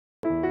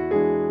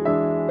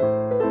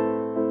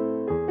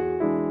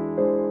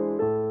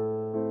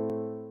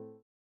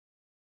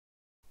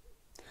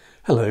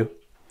Hello.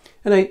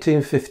 In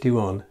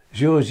 1851,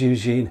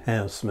 Georges-Eugène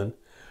Haussmann,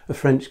 a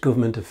French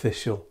government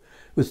official,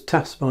 was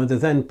tasked by the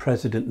then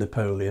President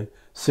Napoleon,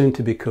 soon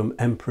to become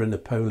Emperor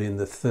Napoleon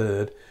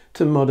III,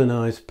 to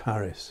modernise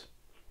Paris.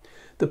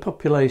 The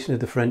population of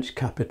the French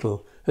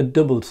capital had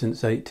doubled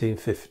since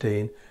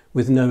 1815,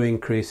 with no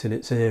increase in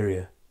its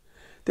area.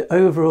 The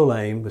overall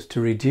aim was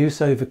to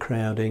reduce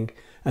overcrowding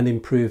and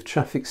improve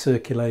traffic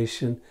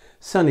circulation,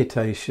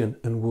 sanitation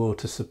and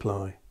water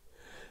supply.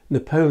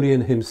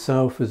 Napoleon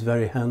himself was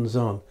very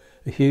hands-on.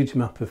 A huge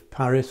map of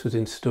Paris was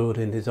installed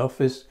in his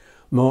office,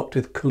 marked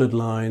with coloured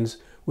lines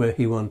where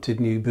he wanted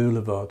new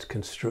boulevards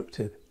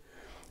constructed.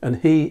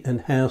 And he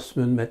and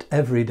Haussmann met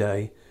every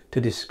day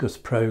to discuss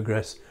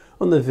progress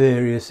on the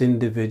various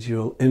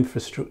individual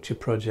infrastructure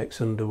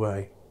projects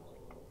underway.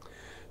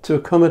 To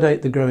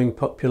accommodate the growing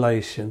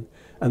population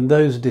and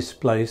those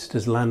displaced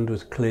as land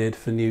was cleared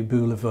for new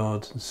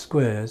boulevards and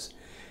squares,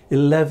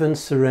 11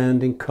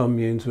 surrounding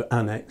communes were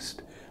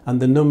annexed and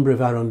the number of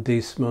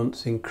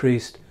arrondissements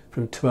increased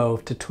from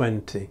 12 to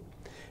 20,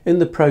 in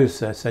the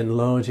process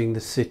enlarging the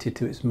city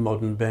to its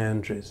modern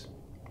boundaries.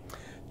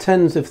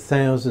 Tens of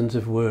thousands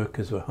of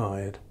workers were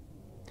hired.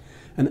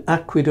 An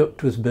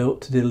aqueduct was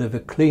built to deliver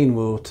clean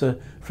water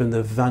from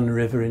the Vanne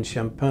River in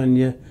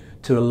Champagne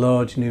to a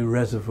large new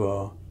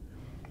reservoir,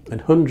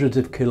 and hundreds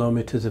of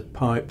kilometres of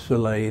pipes were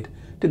laid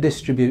to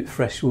distribute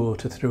fresh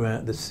water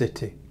throughout the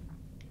city.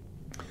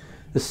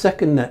 A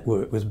second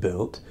network was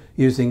built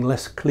using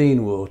less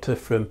clean water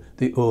from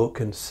the Ourcq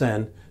and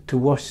Seine to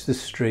wash the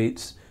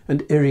streets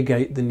and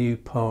irrigate the new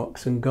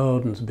parks and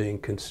gardens being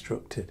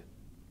constructed.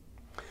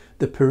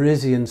 The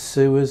Parisian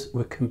sewers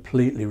were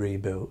completely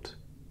rebuilt.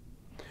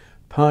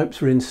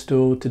 Pipes were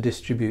installed to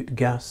distribute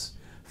gas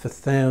for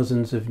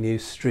thousands of new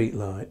street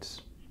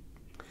lights.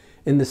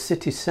 In the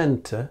city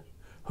centre,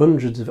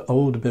 hundreds of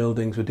old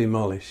buildings were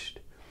demolished.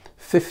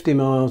 50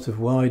 miles of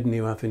wide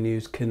new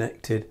avenues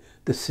connected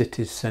the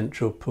city's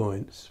central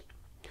points.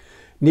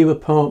 New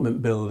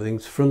apartment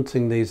buildings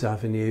fronting these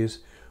avenues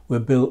were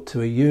built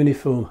to a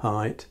uniform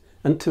height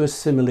and to a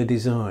similar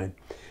design,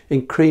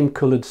 in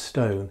cream-coloured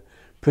stone,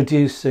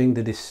 producing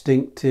the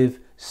distinctive,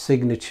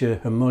 signature,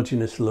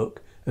 homogeneous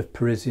look of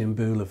Parisian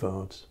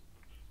boulevards.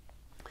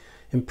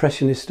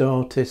 Impressionist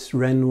artists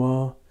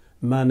Renoir,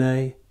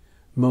 Manet,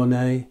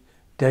 Monet,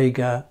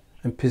 Degas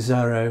and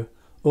Pissarro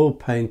all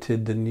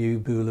painted the new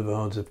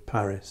boulevards of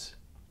Paris.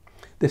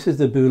 This is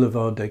the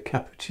Boulevard des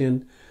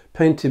Capucines,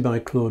 painted by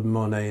Claude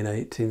Monet in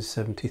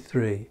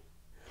 1873.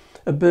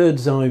 A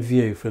bird's eye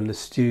view from the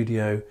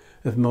studio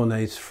of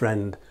Monet's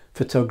friend,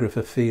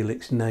 photographer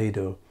Felix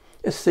Nador,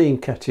 a scene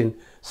catching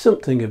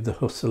something of the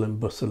hustle and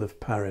bustle of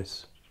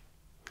Paris.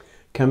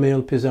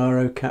 Camille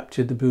Pissarro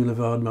captured the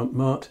Boulevard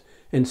Montmartre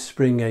in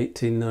spring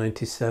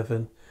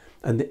 1897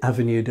 and the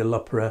Avenue de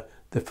l'Opéra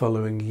the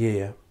following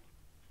year.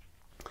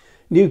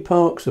 New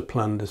parks were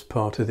planned as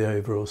part of the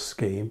overall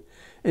scheme,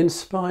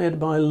 inspired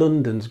by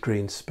London's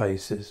green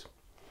spaces.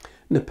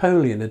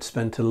 Napoleon had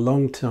spent a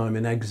long time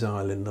in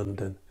exile in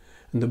London,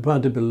 and the Bois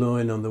de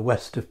Boulogne on the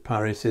west of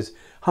Paris is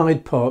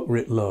Hyde Park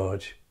writ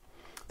large.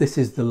 This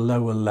is the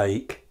Lower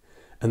Lake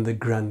and the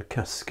Grand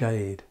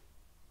Cascade.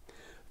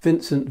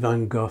 Vincent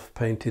van Gogh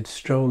painted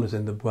strollers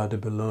in the Bois de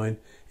Boulogne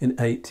in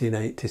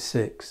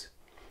 1886,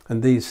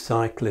 and these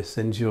cyclists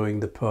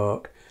enjoying the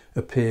park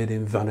appeared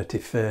in Vanity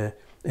Fair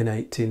in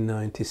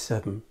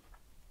 1897.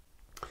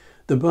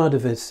 The Bois de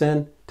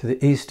Vincennes, to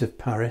the east of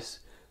Paris,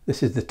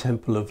 this is the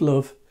Temple of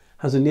Love,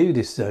 has a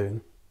nudist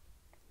zone.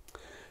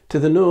 To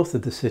the north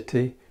of the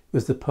city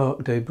was the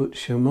Parc des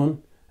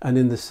Buttes-Chaumont, and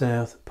in the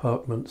south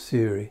Parc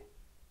Montsouris.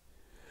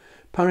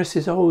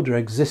 Paris's older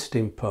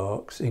existing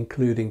parks,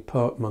 including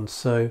Parc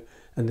Monceau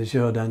and the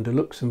Jardin de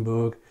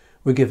Luxembourg,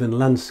 were given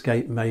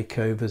landscape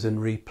makeovers and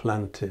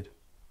replanted.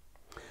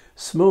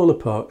 Smaller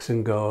parks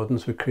and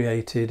gardens were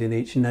created in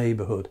each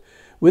neighbourhood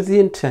with the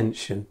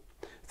intention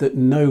that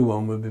no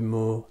one would be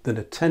more than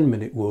a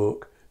 10-minute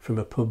walk from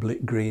a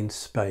public green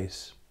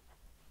space.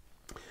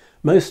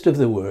 Most of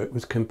the work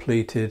was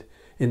completed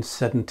in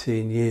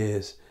 17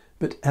 years,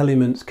 but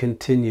elements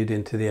continued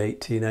into the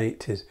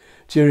 1880s,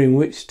 during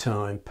which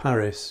time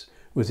Paris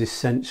was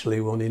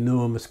essentially one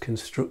enormous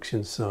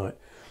construction site,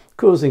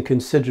 causing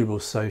considerable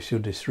social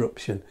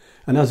disruption,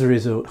 and as a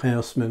result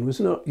Haussmann was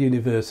not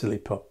universally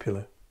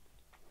popular.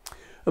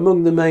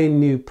 Among the main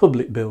new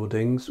public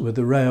buildings were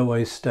the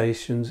railway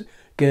stations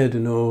Gare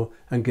du Nord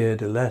and Gare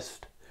de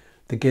l'Est.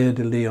 The Gare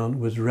de Lyon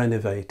was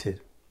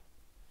renovated.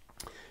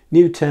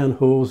 New town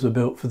halls were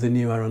built for the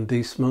new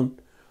arrondissement,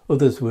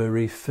 others were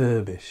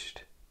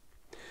refurbished.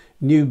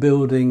 New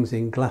buildings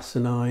in glass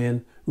and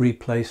iron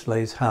replaced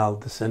Les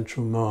Halles, the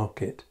central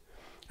market,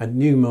 and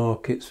new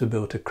markets were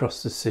built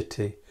across the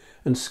city,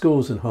 and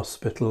schools and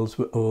hospitals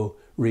were all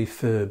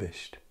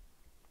refurbished.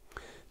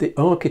 The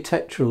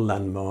architectural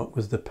landmark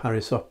was the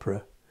Paris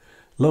Opera,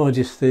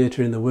 largest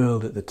theatre in the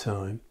world at the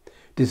time,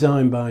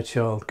 designed by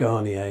Charles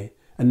Garnier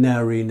and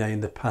now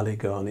renamed the Palais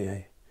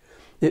Garnier.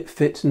 It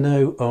fits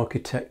no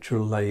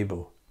architectural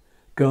label.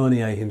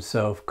 Garnier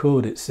himself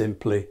called it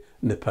simply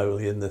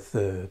Napoleon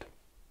III.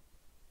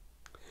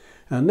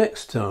 And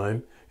next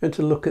time, we're going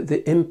to look at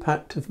the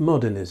impact of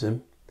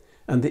modernism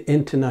and the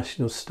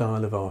international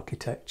style of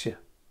architecture.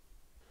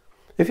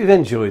 If you've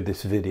enjoyed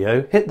this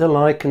video, hit the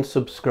like and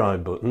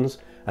subscribe buttons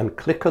and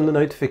click on the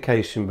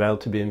notification bell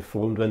to be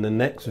informed when the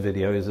next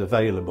video is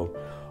available.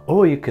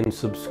 Or you can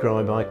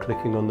subscribe by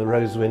clicking on the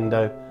rose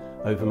window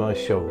over my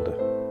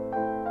shoulder.